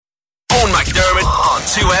McDermott on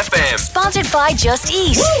 2FM. Sponsored by Just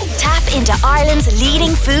Eat. Woo! Tap into Ireland's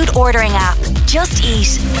leading food ordering app. Just Eat.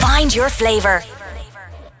 Find your flavour.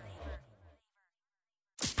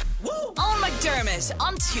 On McDermott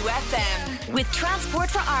on 2FM. With Transport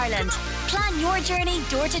for Ireland. Plan your journey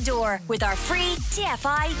door to door with our free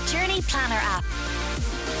TFI Journey Planner app.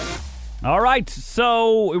 All right,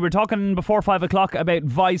 so we were talking before 5 o'clock about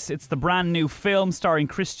Vice. It's the brand new film starring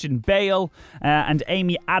Christian Bale and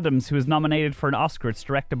Amy Adams, who is nominated for an Oscar. It's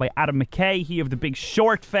directed by Adam McKay, he of The Big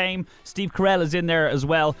Short fame. Steve Carell is in there as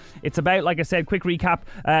well. It's about, like I said, quick recap,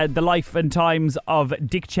 the life and times of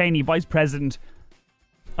Dick Cheney, Vice President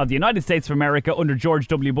of the United States of America under George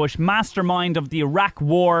W. Bush, mastermind of the Iraq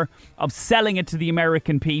War, of selling it to the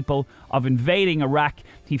American people, of invading Iraq.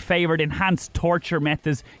 He favoured enhanced torture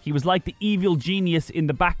methods. He was like the evil genius in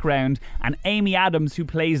the background. And Amy Adams, who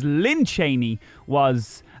plays Lynn Cheney,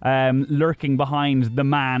 was lurking behind the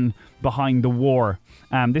man behind the war.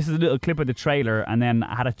 This is a little clip of the trailer, and then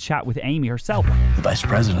I had a chat with Amy herself. The vice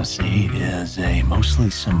presidency is a mostly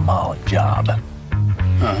symbolic job.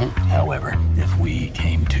 However, if we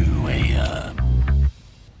came to a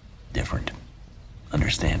different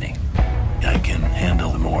understanding, I can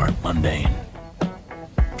handle the more mundane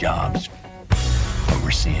jobs,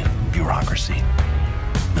 overseeing bureaucracy,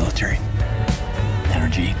 military,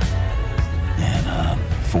 energy, and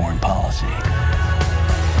foreign policy.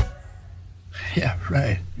 Yeah,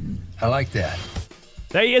 right. I like that.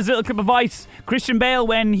 There he is, a little clip of Vice. Christian Bale,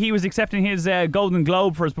 when he was accepting his Golden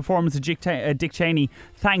Globe for his performance of Dick Cheney,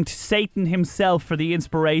 thanked Satan himself for the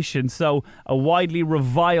inspiration. So, a widely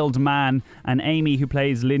reviled man. And Amy, who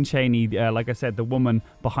plays Lynn Cheney, like I said, the woman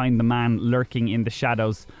behind the man lurking in the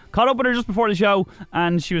shadows. Caught up with her just before the show,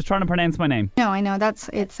 and she was trying to pronounce my name. No, I know.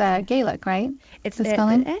 It's Gaelic, right? It's the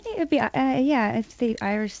spelling? I think it would be, it's the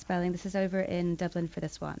Irish spelling. This is over in Dublin for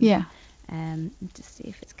this one. Yeah. Just see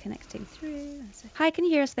if it's connecting through. Hi, can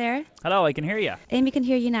you hear us there? Hello, I can hear you. Amy can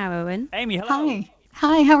hear you now, Eoghan. Amy, hello.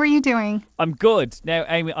 Hi, how are you doing? I'm good. Now,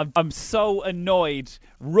 Amy, I'm so annoyed.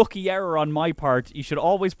 Rookie error on my part. You should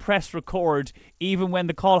always press record even when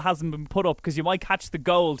the call hasn't been put up, because you might catch the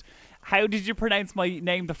gold. How did you pronounce my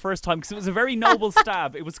name the first time? Because it was a very noble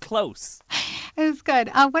stab. It was close. It was good.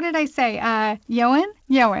 What did I say? Eoghan?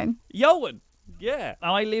 Eoghan. Yeah.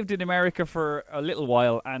 Now, I lived in America for a little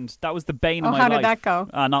while, and that was the bane of my life. How did that go?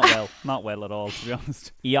 Not well. Not well at all, to be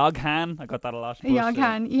honest. Eoghan, I got that a lot.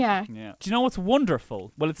 Eoghan, yeah. Do you know what's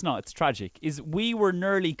wonderful? Well, it's not. It's tragic. Is we were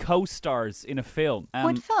nearly co-stars in a film.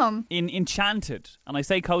 What film? In Enchanted. And I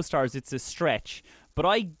say co-stars, it's a stretch. But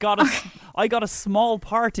I got a small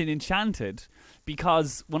part in Enchanted,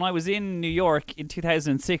 because when I was in New York in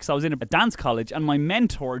 2006, I was in a dance college, and my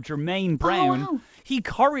mentor, Jermaine Brown, he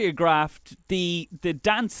choreographed the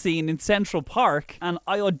dance scene in Central Park, and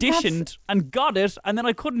I auditioned and got it, and then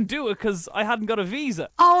I couldn't do it because I hadn't got a visa.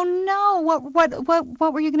 Oh no!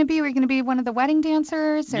 What were you going to be? Were you going to be one of the wedding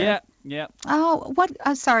dancers? Or? Yeah. Oh, what?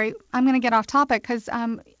 Sorry, I'm going to get off topic because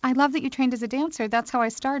I love that you trained as a dancer. That's how I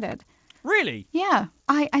started. Really? Yeah.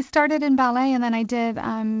 I started in ballet, and then I did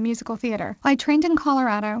musical theater. I trained in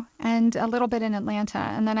Colorado and a little bit in Atlanta,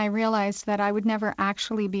 and then I realized that I would never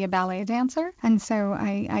actually be a ballet dancer, and so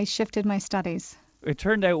I shifted my studies. It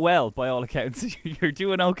turned out well, by all accounts. You're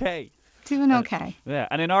doing okay. Doing okay. Yeah,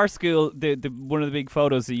 and in our school, the one of the big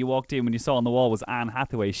photos that you walked in when you saw on the wall was Anne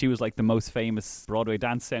Hathaway. She was like the most famous Broadway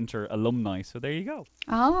Dance Center alumni. So there you go.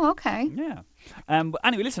 Oh, okay. Yeah. But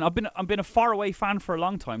anyway, listen, I've been a faraway fan for a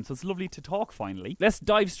long time, so it's lovely to talk finally. Let's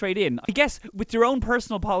dive straight in. I guess with your own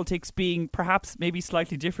personal politics being perhaps maybe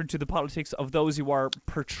slightly different to the politics of those you are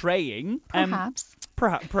portraying. Perhaps.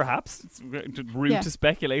 Perhaps. It's rude to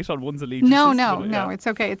speculate on one's allegiances. No, it's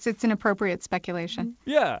okay. It's an appropriate speculation.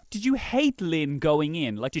 Yeah. Did you hate Lynn going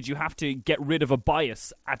in? Like, did you have to get rid of a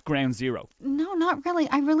bias at ground zero? No, not really.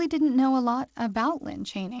 I really didn't know a lot about Lynn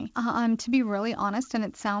Cheney. To be really honest, and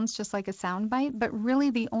it sounds just like a soundbite, but really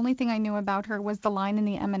the only thing I knew about her was the line in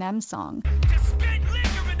the Eminem song.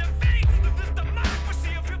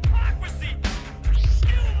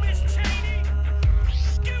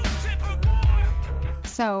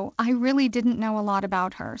 So I really didn't know a lot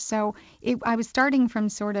about her. So I was starting from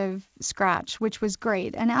sort of scratch, which was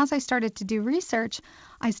great. And as I started to do research,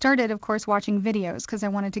 I started, of course, watching videos because I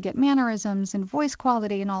wanted to get mannerisms and voice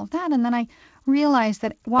quality and all of that. And then I realized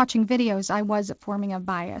that watching videos, I was forming a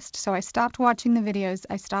bias. So I stopped watching the videos.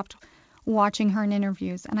 I stopped watching her in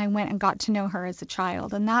interviews, and I went and got to know her as a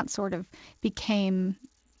child. And that sort of became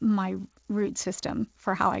my root system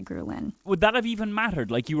for how I grew Lynn. Would that have even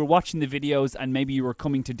mattered? Like, you were watching the videos and maybe you were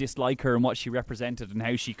coming to dislike her and what she represented and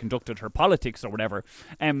how she conducted her politics or whatever.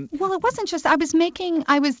 Well, it wasn't just, I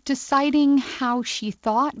was deciding how she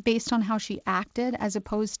thought based on how she acted as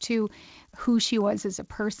opposed to who she was as a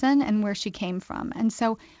person and where she came from. And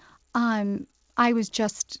so I was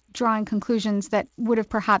just drawing conclusions that would have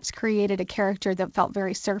perhaps created a character that felt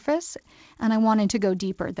very surface, and I wanted to go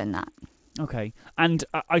deeper than that. Okay. And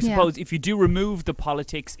I suppose if you do remove the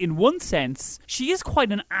politics, in one sense, she is quite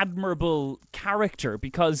an admirable character,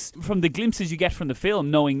 because from the glimpses you get from the film,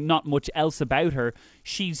 knowing not much else about her,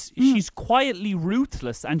 she's quietly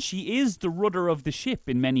ruthless, and she is the rudder of the ship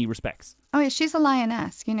in many respects. Oh, yeah, she's a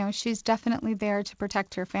lioness. She's definitely there to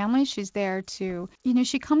protect her family. She's there to,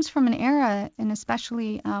 she comes from an era, and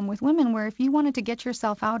especially with women, where if you wanted to get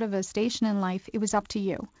yourself out of a station in life, it was up to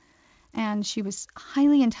you. And she was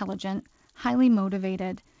highly intelligent, highly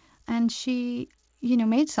motivated, and she,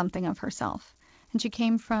 made something of herself. And she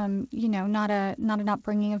came from, not an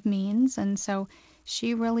upbringing of means, and so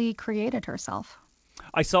she really created herself.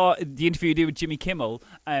 I saw the interview you did with Jimmy Kimmel,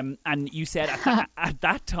 and you said at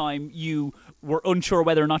that time you were unsure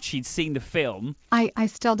whether or not she'd seen the film. I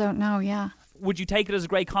still don't know, yeah. Would you take it as a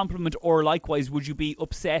great compliment, or likewise, would you be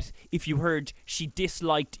upset if you heard she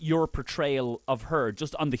disliked your portrayal of her,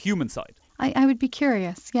 just on the human side? I would be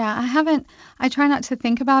curious. Yeah, I try not to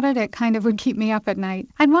think about it. It kind of would keep me up at night.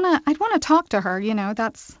 I'd want to talk to her,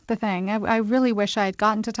 that's the thing. I really wish I had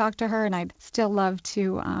gotten to talk to her, and I'd still love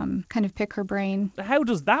to kind of pick her brain. How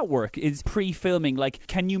does that work? Is pre-filming, like,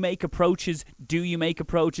 can you make approaches? Do you make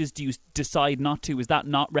approaches? Do you decide not to? Is that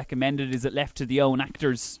not recommended? Is it left to the own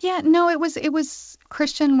actors? Yeah, no, it was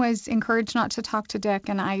Christian was encouraged not to talk to Dick,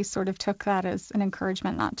 and I sort of took that as an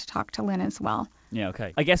encouragement not to talk to Lynn as well. Yeah,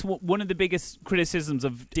 okay. I guess one of the biggest criticisms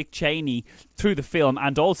of Dick Cheney through the film,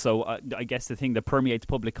 and also, I guess the thing that permeates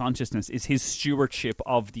public consciousness, is his stewardship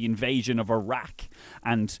of the invasion of Iraq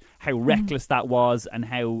and how reckless that was, and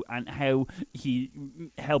how he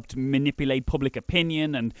helped manipulate public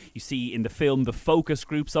opinion. And you see in the film the focus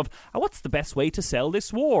groups of, what's the best way to sell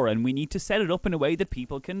this war? And we need to set it up in a way that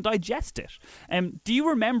people can digest it. Do you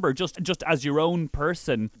remember, just as your own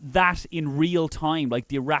person, that in real time, like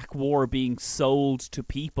the Iraq war being sold to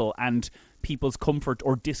people and people's comfort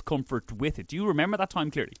or discomfort with it? Do you remember that time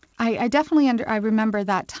clearly? I definitely I remember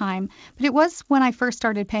that time, but it was when I first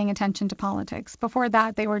started paying attention to politics. Before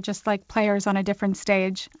that, they were just like players on a different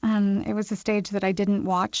stage, and it was a stage that I didn't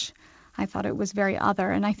watch. I thought it was very other,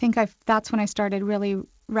 and I think that's when I started really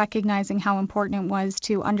recognizing how important it was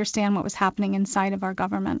to understand what was happening inside of our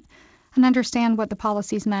government and understand what the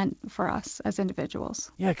policies meant for us as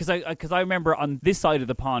individuals. Yeah, because I remember on this side of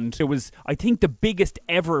the pond, there was, I think, the biggest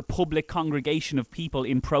ever public congregation of people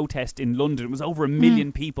in protest in London. It was over 1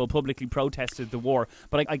 million people publicly protested the war.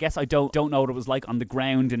 But I guess I don't know what it was like on the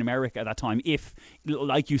ground in America at that time. If,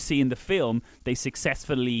 like you see in the film, they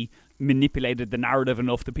successfully manipulated the narrative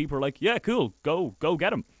enough that people are like, yeah, cool, go get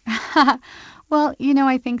them. Well,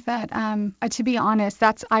 I think that, to be honest,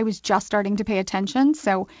 I was just starting to pay attention,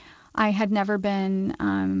 so I had never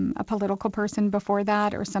been a political person before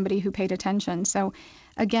that, or somebody who paid attention. So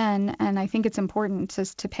again, and I think it's important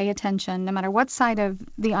to pay attention, no matter what side of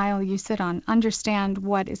the aisle you sit on, understand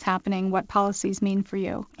what is happening, what policies mean for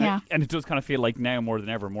you. Yeah. And it does kind of feel like now more than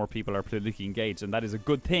ever, more people are politically engaged, and that is a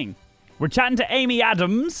good thing. We're chatting to Amy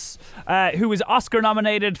Adams, who is Oscar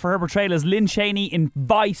nominated for her portrayal as Lynn Cheney in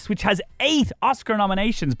Vice, which has 8 Oscar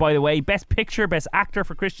nominations, by the way. Best Picture, Best Actor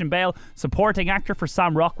for Christian Bale, Supporting Actor for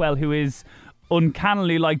Sam Rockwell, who is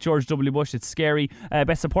uncannily like George W. Bush. It's scary.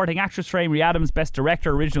 Best Supporting Actress for Amy Adams, Best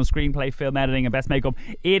Director, Original Screenplay, Film Editing, and Best Makeup.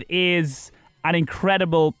 It is an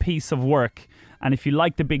incredible piece of work. And if you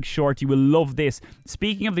like The Big Short, you will love this.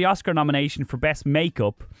 Speaking of the Oscar nomination for Best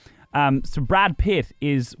Makeup, so Brad Pitt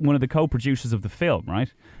is one of the co-producers of the film, right?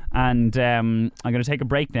 And I'm going to take a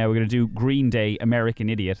break now. We're going to do Green Day, American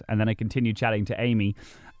Idiot, and then I continue chatting to Amy.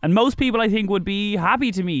 And most people, I think, would be happy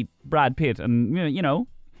to meet Brad Pitt. And,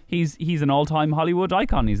 he's an all-time Hollywood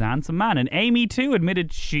icon. He's a handsome man. And Amy, too,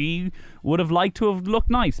 admitted she would have liked to have looked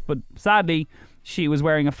nice. But sadly, she was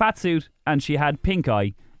wearing a fat suit and she had pink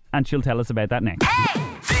eye. And she'll tell us about that next.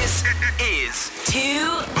 This is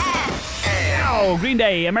 2FM. Oh, Green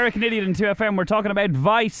Day, American Idiot and 2FM. We're talking about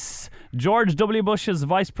Vice. George W. Bush's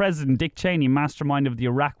Vice President, Dick Cheney, mastermind of the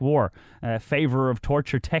Iraq War, favourer of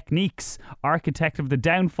torture techniques, architect of the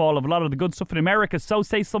downfall of a lot of the good stuff in America. So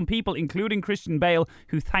say some people, including Christian Bale,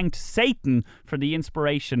 who thanked Satan for the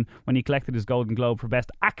inspiration when he collected his Golden Globe for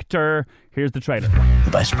Best Actor. Here's the trailer.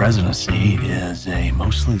 The vice presidency is a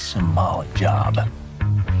mostly symbolic job.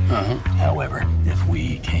 However, if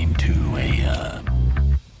we came to a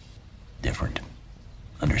different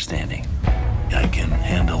understanding, I can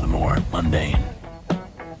handle the more mundane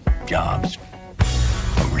jobs,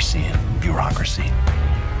 overseeing bureaucracy,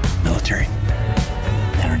 military,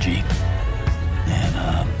 energy,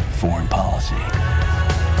 and foreign policy.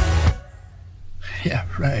 Yeah,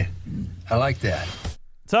 right. I like that.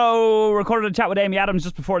 So, recorded a chat with Amy Adams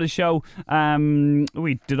just before the show.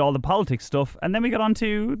 We did all the politics stuff, and then we got on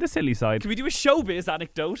to the silly side. Can we do a showbiz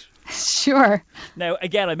anecdote? Sure. Now,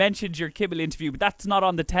 again, I mentioned your Kimmel interview, but that's not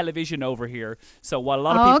on the television over here. So while a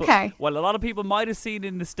lot of people might have seen it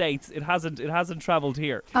in the States, it hasn't travelled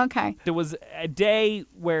here. Okay. There was a day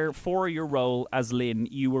where, for your role as Lynn,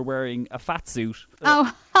 you were wearing a fat suit. Oh,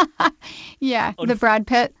 yeah, the Brad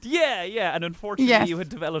Pitt. Yeah, and unfortunately Yes. you had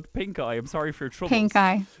developed pink eye. I'm sorry for your troubles. Pink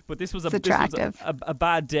eye. But this was It's attractive. a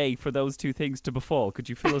bad day for those two things to befall. Could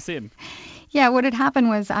you fill us in? Yeah, what had happened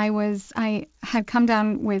was I had come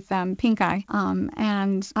down with pink eye,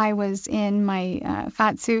 and I was in my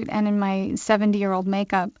fat suit and in my 70-year-old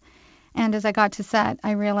makeup. And as I got to set,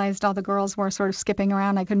 I realized all the girls were sort of skipping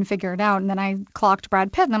around. I couldn't figure it out. And then I clocked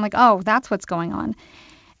Brad Pitt, and I'm like, oh, that's what's going on.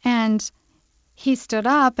 And he stood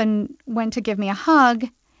up and went to give me a hug.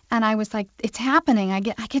 And I was like, it's happening. I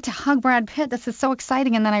get to hug Brad Pitt. This is so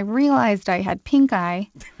exciting. And then I realized I had pink eye.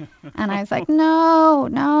 And I was like,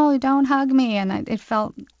 no, don't hug me. And it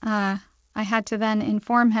felt, I had to then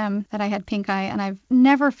inform him that I had pink eye. And I've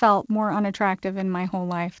never felt more unattractive in my whole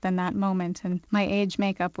life than that moment. And my age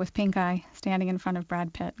makeup with pink eye standing in front of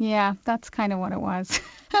Brad Pitt. Yeah, that's kind of what it was.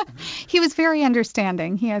 He was very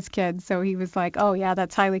understanding. He has kids. So he was like, oh, yeah,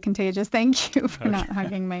 that's highly contagious. Thank you for not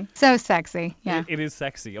hugging me. So sexy. Yeah. It is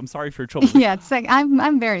sexy. I'm sorry for your trouble. Yeah, it's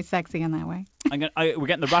I'm very sexy in that way. We're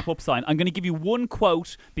getting the wrap-up sign. I'm going to give you one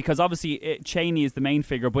quote because obviously Cheney is the main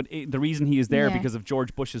figure, but the reason he is there because of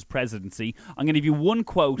George Bush's presidency. I'm going to give you one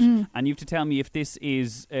quote, and you have to tell me if this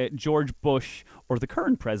is George Bush or the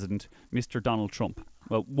current president, Mr. Donald Trump.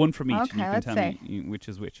 Well, one from each, and you can tell me which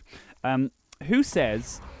is which. Who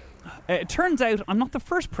says... it turns out I'm not the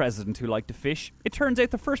first president who liked to fish. It turns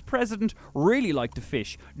out the first president really liked to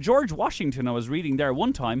fish. George Washington, I was reading there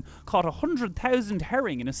one time, caught 100,000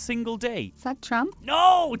 herring in a single day. Is that Trump?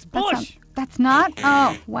 No, it's Bush. That's not?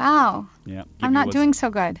 Oh, wow. Yeah, I'm not doing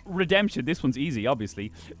so good. Redemption. This one's easy,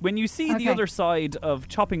 obviously. When you see the other side of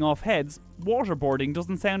chopping off heads, waterboarding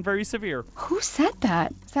doesn't sound very severe. Who said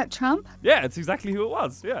that? Is that Trump? Yeah, it's exactly who it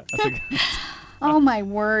was. Yeah. Oh, my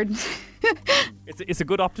word. It's a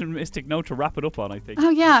good optimistic note to wrap it up on, I think. Oh,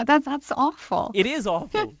 yeah, that's awful. It is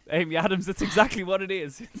awful. Amy Adams, that's exactly what it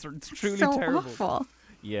is. It's truly so terrible. Awful.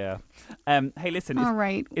 Yeah. Hey, listen. All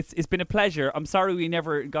right. It's been a pleasure. I'm sorry we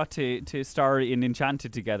never got to star in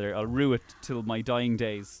Enchanted together. I'll rue it till my dying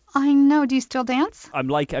days. I know. Do you still dance? I'm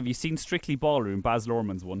like, have you seen Strictly Ballroom, Baz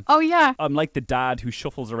Luhrmann's one? Oh, yeah. I'm like the dad who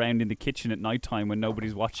shuffles around in the kitchen at night time when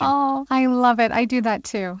nobody's watching. Oh, I love it. I do that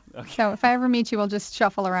too. Okay. So if I ever meet you, we'll just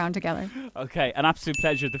shuffle around together. Okay. An absolute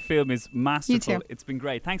pleasure. The film is masterful. You too. It's been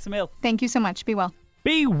great. Thanks, Emil. Thank you so much. Be well.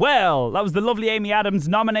 Be well. That was the lovely Amy Adams,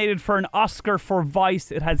 nominated for an Oscar for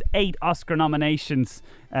Vice. It has 8 Oscar nominations,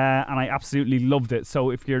 and I absolutely loved it. So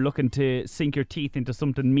if you're looking to sink your teeth into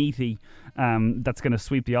something meaty that's going to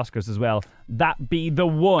sweep the Oscars as well, that be the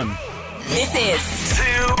one. This is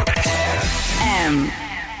 2FM.